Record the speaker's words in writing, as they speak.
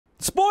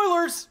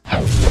spoilers!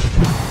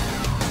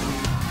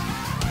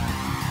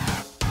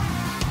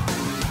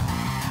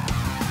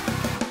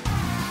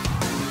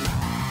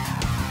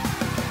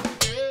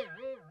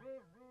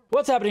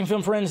 What's happening,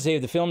 film friends?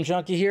 Dave the Film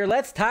Junkie here.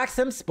 Let's talk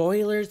some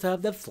spoilers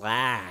of The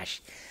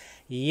Flash.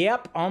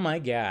 Yep, oh my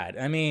god.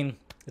 I mean,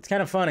 it's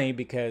kind of funny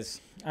because,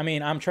 I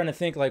mean, I'm trying to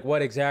think like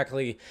what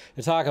exactly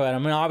to talk about. I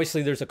mean,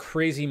 obviously there's a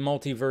crazy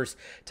multiverse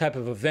type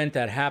of event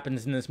that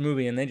happens in this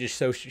movie, and they just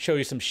show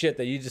you some shit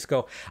that you just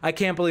go, I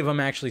can't believe I'm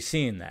actually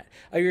seeing that.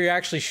 You're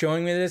actually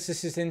showing me this?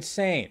 This is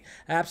insane.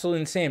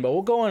 Absolutely insane. But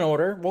we'll go in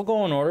order.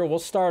 We'll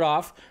start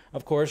off,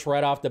 of course,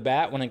 right off the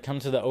bat when it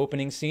comes to the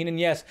opening scene. And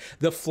yes,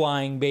 the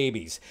flying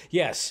babies.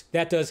 Yes,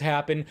 that does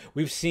happen.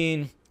 We've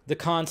seen the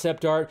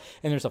concept art,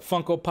 and there's a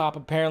Funko Pop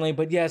apparently,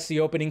 but yes, the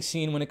opening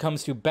scene when it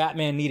comes to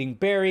Batman needing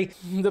Barry,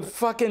 the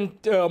fucking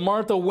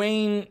Martha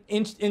Wayne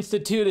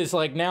Institute is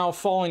like now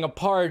falling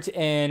apart,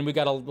 and we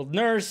got a little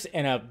nurse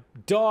and a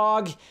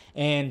dog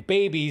and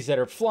babies that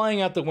are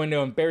flying out the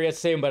window, and Barry has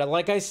to save them. But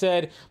like I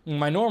said in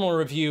my normal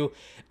review,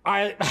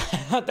 I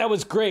thought that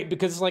was great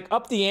because it's like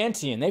up the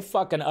ante, and they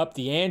fucking up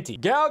the ante.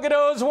 Gal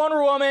Gadot's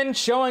Wonder Woman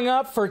showing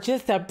up for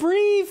just a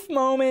brief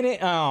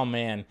moment. Oh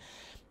man,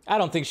 I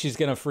don't think she's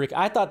gonna freak.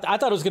 I thought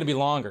it was gonna be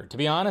longer. To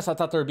be honest, I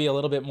thought there would be a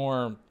little bit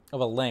more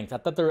of a length. I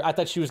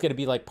thought she was gonna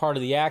be like part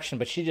of the action,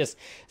 but she just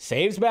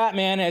saves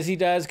Batman as he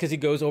does because he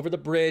goes over the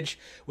bridge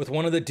with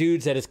one of the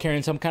dudes that is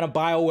carrying some kind of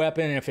bioweapon,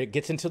 and if it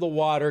gets into the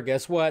water,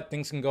 guess what?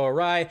 Things can go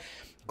awry.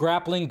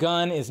 Grappling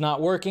gun is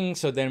not working,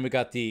 so then we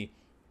got the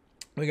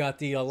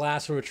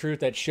lasso of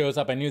truth that shows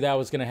up. I knew that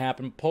was going to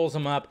happen. Pulls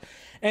him up,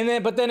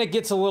 but then it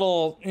gets a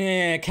little,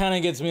 kind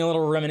of gets me a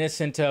little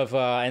reminiscent of,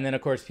 and then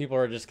of course people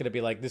are just going to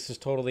be like, this is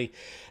totally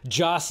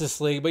Justice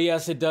League. But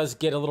yes, it does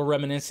get a little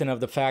reminiscent of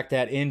the fact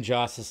that in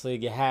Justice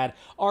League you had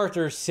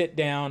Arthur sit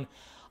down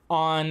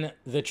on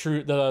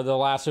the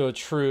lasso of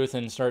truth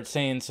and start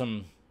saying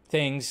some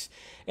things.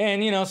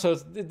 And, you know, so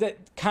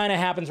that kind of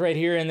happens right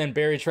here. And then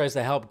Barry tries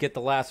to help get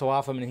the lasso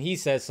off him, and he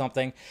says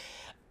something.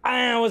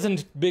 I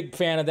wasn't a big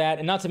fan of that.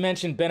 And not to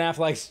mention, Ben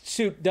Affleck's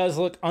suit does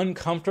look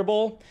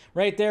uncomfortable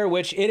right there,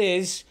 which it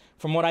is.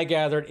 From what I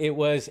gathered, it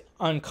was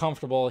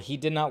uncomfortable. He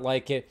did not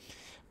like it.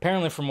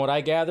 Apparently, from what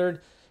I gathered,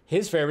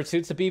 his favorite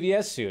suit's the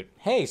BVS suit.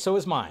 Hey, so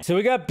is mine. So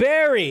we got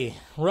Barry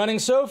running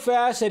so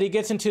fast that he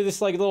gets into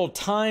this like little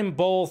time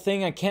bowl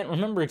thing. I can't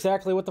remember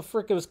exactly what the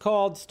frick it was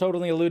called. It's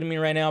totally eluding me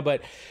right now.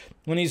 But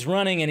when he's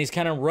running and he's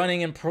kind of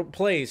running in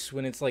place,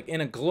 when it's like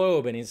in a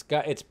globe, and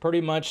it's pretty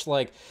much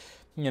like,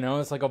 you know,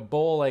 it's like a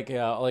bowl, like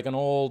an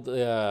old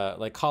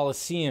like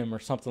Coliseum or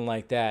something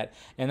like that.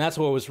 And that's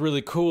what was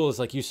really cool, is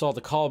like you saw the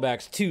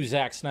callbacks to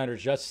Zack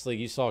Snyder's Justice League.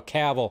 You saw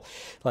Cavill,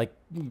 like,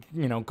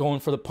 you know, going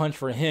for the punch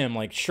for him,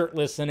 like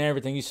shirtless and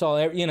everything. You saw,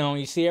 you know,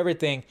 you see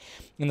everything.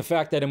 And the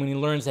fact that when he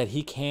learns that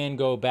he can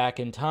go back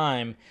in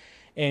time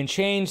and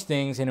change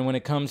things, and when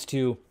it comes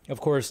to, of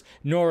course,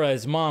 Nora,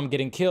 his mom,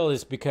 getting killed,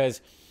 is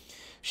because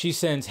she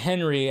sends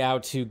Henry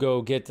out to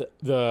go get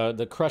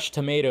the crushed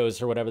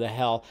tomatoes or whatever the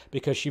hell,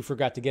 because she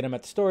forgot to get them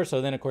at the store.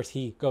 So then, of course,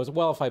 he goes,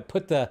 well, if I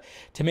put the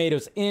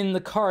tomatoes in the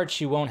cart,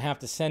 she won't have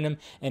to send them,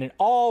 and it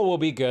all will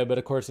be good. But,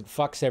 of course, it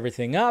fucks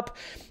everything up,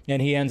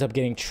 and he ends up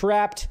getting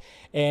trapped.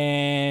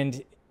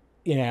 And,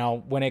 you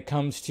know, when it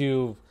comes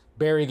to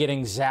Barry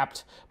getting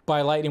zapped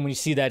by lightning, when you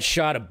see that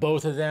shot of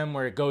both of them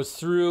where it goes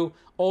through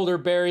older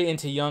Barry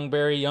into young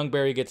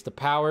Barry gets the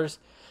powers.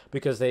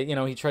 Because they, you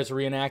know, he tries to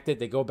reenact it.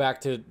 They go back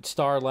to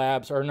Star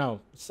Labs, or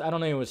no, I don't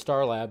know if it was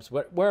Star Labs,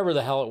 wherever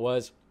the hell it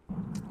was.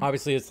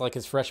 Obviously, it's like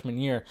his freshman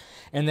year,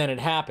 and then it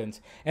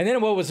happens. And then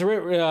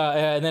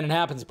and then it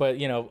happens, but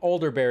you know,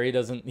 older Barry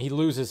he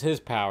loses his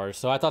powers.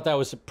 So I thought that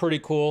was pretty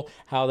cool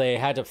how they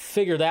had to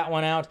figure that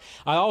one out.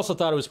 I also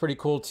thought it was pretty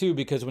cool too,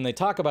 because when they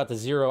talk about the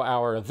 0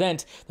 hour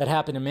event that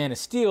happened in Man of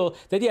Steel,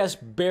 that yes,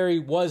 Barry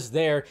was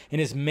there in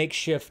his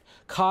makeshift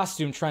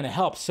costume trying to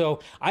help. So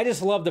I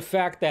just love the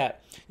fact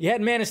that you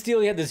had Man of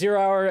Steel, you had the 0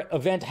 hour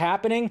event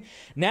happening.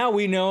 Now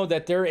we know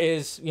that there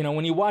is, you know,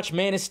 when you watch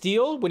Man of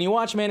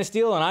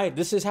Steel, and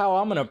this is how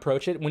I'm going to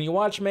approach it. When you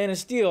watch Man of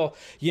Steel,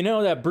 you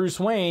know that Bruce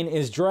Wayne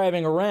is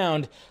driving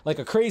around like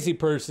a crazy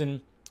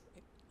person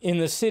in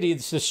the city,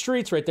 it's the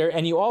streets right there,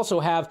 and you also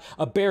have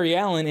a Barry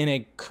Allen in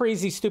a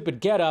crazy, stupid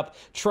getup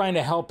trying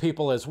to help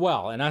people as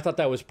well. And I thought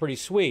that was pretty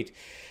sweet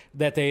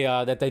that they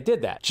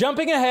did that.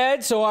 Jumping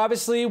ahead, so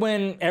obviously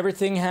when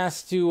everything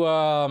has to,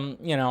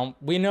 you know,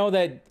 we know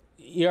that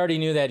you already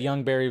knew that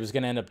young Barry was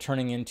going to end up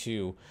turning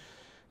into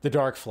the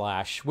Dark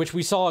Flash, which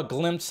we saw a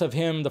glimpse of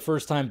him the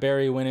first time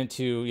Barry went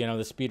into, you know,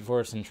 the Speed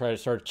Force and tried to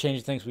start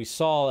changing things. We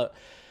saw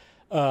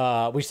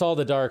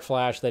the Dark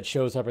Flash that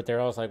shows up right there.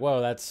 I was like, whoa,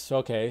 that's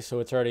okay. So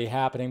it's already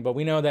happening. But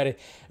we know that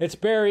it's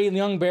Barry,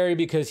 young Barry,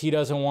 because he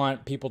doesn't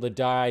want people to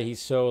die. He's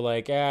so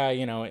like,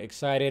 you know,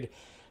 excited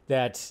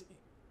that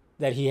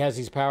he has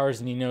these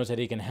powers and he knows that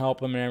he can help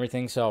them and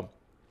everything. So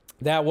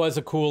that was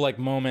a cool like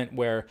moment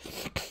where,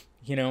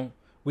 you know,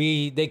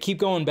 they keep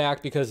going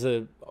back because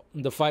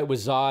the fight with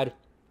Zod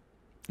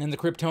and the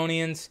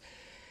Kryptonians.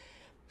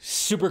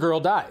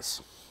 Supergirl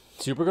dies.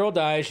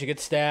 She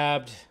gets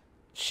stabbed.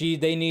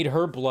 they need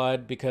her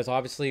blood because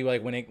obviously,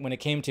 like when it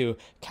came to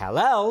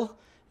Kal-El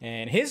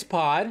and his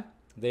pod,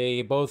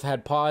 they both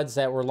had pods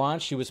that were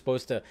launched. She was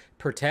supposed to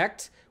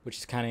protect, which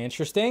is kind of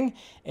interesting.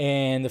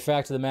 And the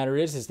fact of the matter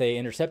is they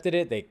intercepted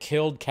it. They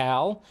killed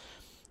Cal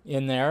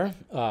in there,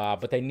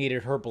 but they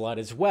needed her blood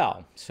as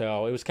well.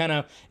 So it was kind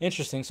of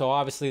interesting. So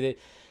obviously they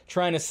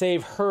trying to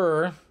save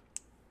her.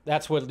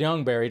 That's what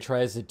young Barry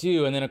tries to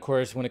do. And then, of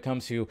course, when it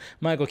comes to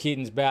Michael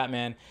Keaton's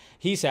Batman,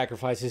 he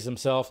sacrifices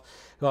himself,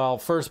 well,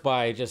 first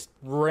by just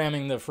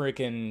ramming the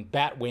freaking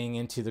Batwing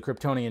into the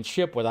Kryptonian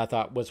ship, what I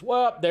thought was,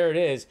 well, there it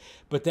is.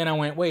 But then I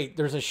went, wait,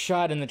 there's a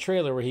shot in the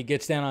trailer where he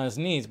gets down on his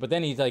knees, but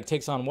then he like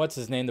takes on, what's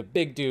his name, the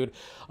big dude,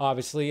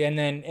 obviously. And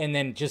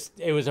then just,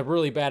 it was a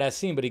really badass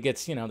scene, but he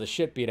gets, you know, the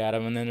shit beat out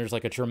of him. And then there's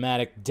like a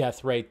dramatic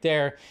death right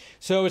there.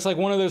 So it's like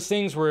one of those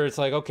things where it's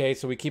like, okay,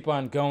 so we keep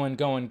on going.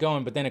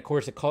 But then, of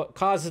course, it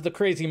causes the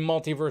crazy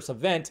multiverse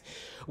event,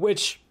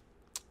 which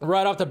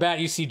right off the bat,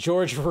 you see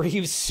George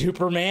Reeves'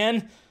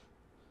 Superman.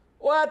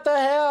 What the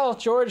hell?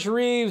 George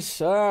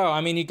Reeves. Oh, I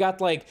mean,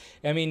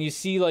 you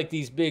see like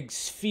these big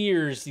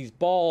spheres, these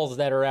balls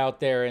that are out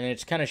there, and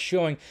it's kind of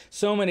showing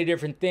so many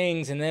different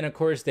things. And then, of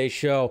course, they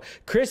show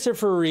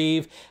Christopher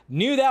Reeve.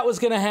 Knew that was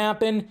going to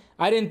happen.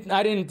 I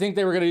didn't think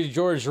they were going to do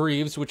George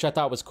Reeves, which I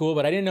thought was cool,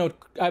 but I didn't know.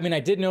 I mean, I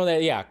did know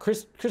that, yeah,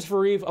 Christopher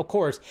Reeve, of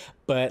course.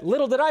 But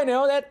little did I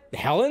know that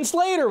Helen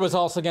Slater was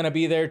also going to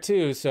be there,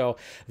 too. So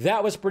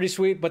that was pretty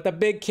sweet. But the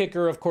big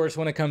kicker, of course,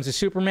 when it comes to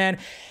Superman,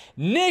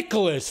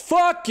 Nicolas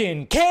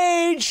fucking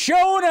Cage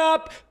showing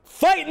up,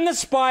 fighting the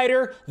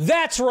Spider.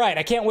 That's right.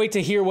 I can't wait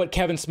to hear what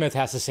Kevin Smith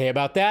has to say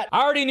about that.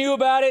 I already knew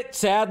about it,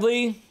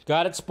 sadly.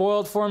 Got it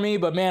spoiled for me.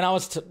 But, man, I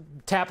was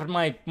tapping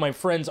my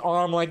friend's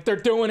arm like, they're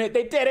doing it.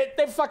 They did it.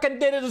 They fucking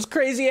did it, those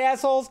crazy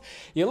assholes.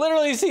 You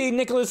literally see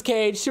Nicolas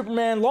Cage,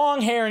 Superman,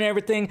 long hair and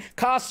everything,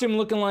 costume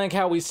looking like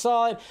how we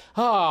saw it.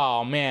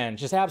 Oh, man,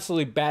 just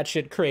absolutely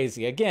batshit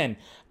crazy. Again,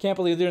 can't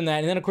believe they're doing that.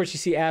 And then, of course, you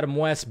see Adam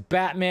West,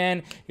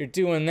 Batman. You're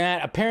doing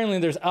that. Apparently,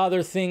 there's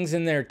other things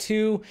in there,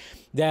 too,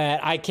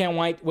 that I can't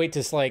wait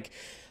to, like,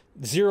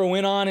 zero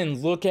in on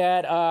and look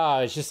at.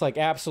 It's just like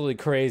absolutely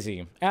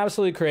crazy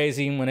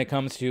when it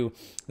comes to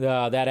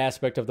that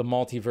aspect of the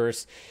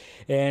multiverse.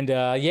 And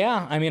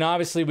yeah, I mean,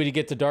 obviously when you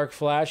get to Dark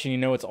Flash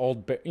and it's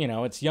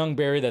it's young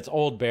Barry, that's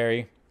old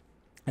Barry,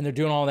 and they're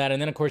doing all that.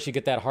 And then of course you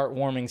get that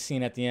heartwarming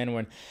scene at the end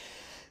when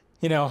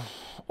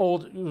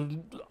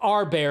old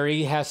our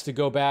Barry has to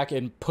go back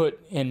and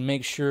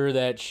make sure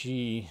that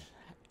she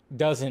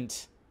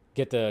doesn't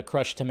get the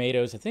crushed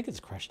tomatoes. I think it's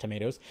crushed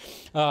tomatoes.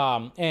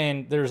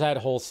 And there's that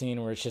whole scene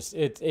where it's just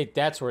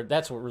that's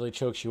what really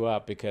chokes you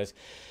up, because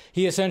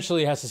he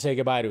essentially has to say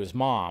goodbye to his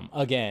mom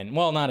again.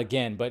 Well, not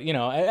again, but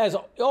as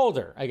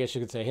older, I guess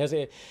you could say.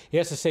 He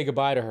has to say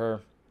goodbye to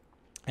her,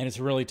 and it's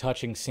a really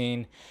touching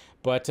scene.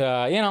 But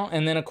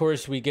and then of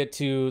course we get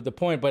to the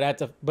point. But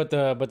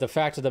the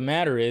fact of the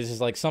matter is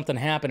like something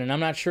happened, and I'm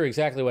not sure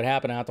exactly what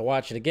happened. I have to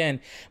watch it again.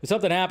 But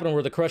something happened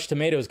where the crushed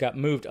tomatoes got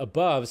moved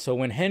above. So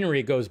when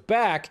Henry goes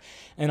back,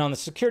 and on the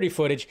security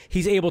footage,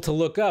 he's able to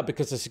look up,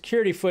 because the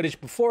security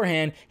footage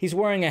beforehand, he's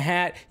wearing a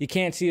hat. You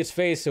can't see his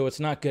face, so it's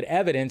not good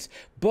evidence.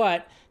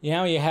 But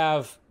you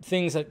have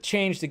things that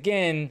changed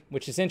again,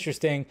 which is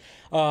interesting.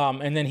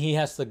 And then he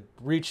has to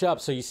reach up,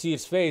 so you see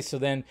his face. So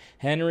then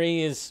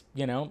Henry is,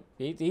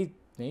 he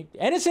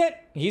innocent.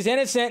 He's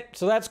innocent,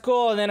 so that's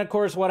cool. And then, of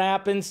course, what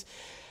happens?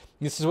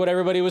 This is what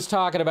everybody was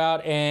talking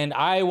about, and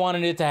I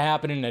wanted it to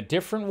happen in a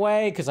different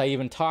way, because I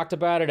even talked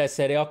about it. I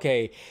said,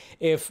 okay,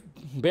 if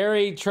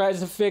Barry tries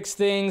to fix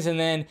things, and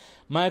then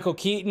Michael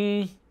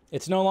Keaton,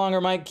 it's no longer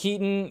Mike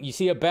Keaton. You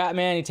see a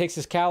Batman, he takes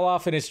his cowl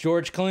off, and it's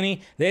George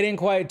Clooney. They didn't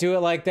quite do it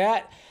like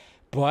that.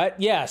 But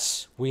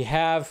yes, we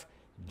have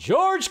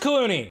George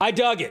Clooney. I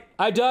dug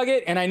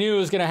it, and I knew it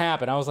was going to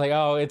happen. I was like,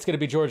 oh, it's going to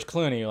be George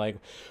Clooney. Like,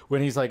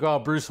 when he's like, oh,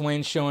 Bruce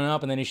Wayne's showing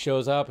up, and then he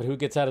shows up, and who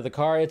gets out of the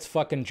car? It's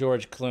fucking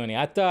George Clooney.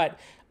 I thought,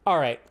 all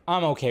right,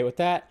 I'm okay with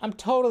that. I'm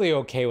totally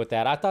okay with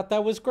that. I thought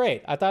that was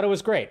great. I thought it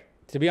was great.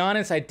 To be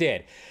honest, I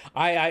did.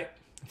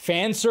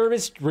 Fan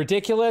service,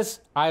 ridiculous.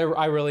 I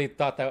really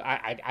thought that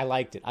I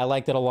liked it. I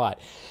liked it a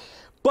lot.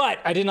 But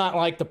I did not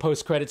like the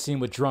post-credit scene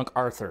with drunk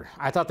Arthur.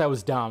 I thought that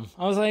was dumb.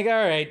 I was like, all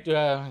right,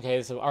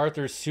 okay, so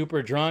Arthur's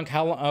super drunk.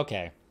 How long?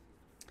 Okay.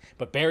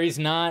 But Barry's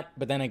not.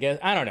 But then I guess,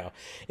 I don't know.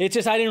 It's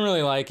just, I didn't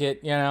really like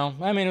it,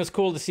 I mean, it was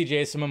cool to see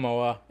Jason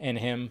Momoa and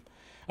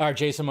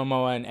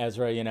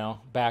Ezra,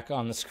 back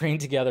on the screen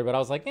together. But I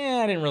was like,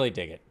 I didn't really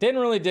dig it.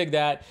 Didn't really dig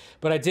that.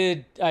 But I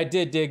did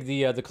dig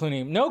the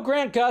Clooney. No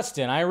Grant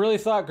Gustin. I really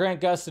thought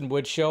Grant Gustin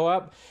would show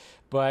up.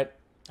 But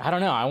I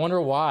don't know. I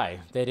wonder why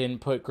they didn't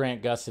put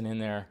Grant Gustin in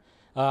there.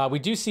 We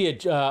do see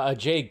a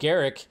Jay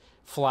Garrick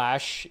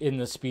Flash in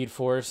the Speed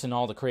Force and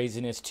all the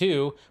craziness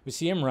too. We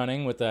see him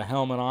running with the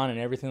helmet on and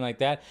everything like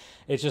that.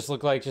 It just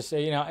looked like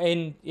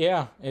and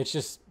yeah, it's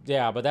just,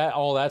 yeah, but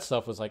all that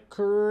stuff was like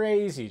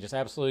crazy, just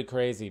absolutely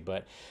crazy.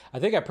 But I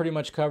think I pretty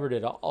much covered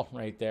it all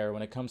right there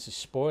when it comes to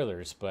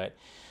spoilers. But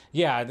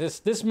yeah,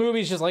 this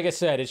movie's just, like I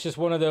said, it's just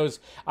one of those,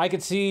 I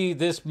could see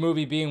this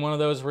movie being one of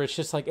those where it's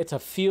just like, it's a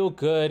feel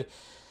good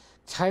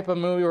type of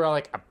movie where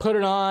I put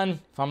it on,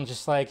 if I'm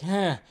just like,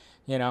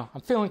 you know,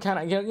 I'm feeling kind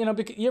of, you know,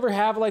 you ever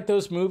have like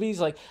those movies?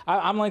 Like,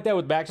 I'm like that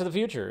with Back to the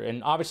Future.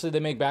 And obviously they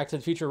make Back to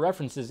the Future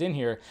references in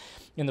here.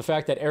 And the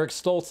fact that Eric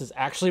Stoltz is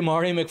actually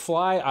Marty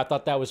McFly, I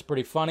thought that was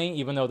pretty funny,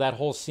 even though that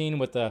whole scene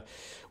with the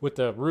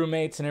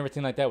roommates and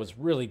everything like that was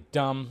really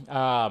dumb.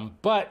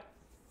 But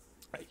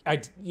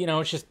you know,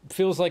 it just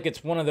feels like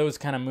it's one of those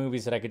kind of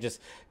movies that I could just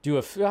do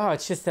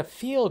it's just a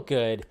feel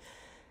good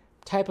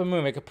type of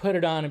movie. I could put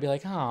it on and be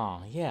like,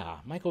 oh yeah,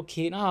 Michael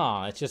Keaton.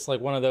 Oh, it's just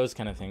like one of those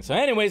kind of things. So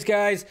anyways,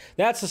 guys,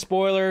 that's the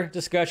spoiler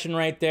discussion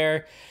right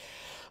there.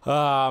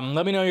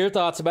 Let me know your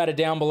thoughts about it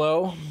down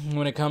below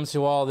when it comes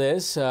to all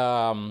this.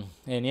 And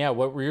yeah,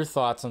 what were your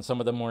thoughts on some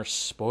of the more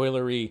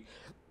spoilery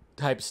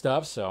type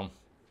stuff? So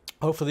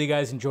hopefully you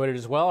guys enjoyed it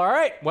as well. All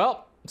right,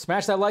 well,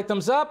 smash that like,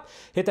 thumbs up,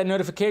 hit that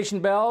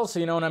notification bell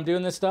so you know when I'm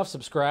doing this stuff.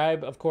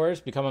 Subscribe, of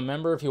course, become a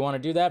member if you want to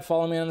do that.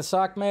 Follow me on the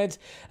Sock Meds.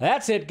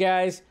 That's it,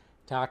 guys.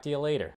 Talk to you later.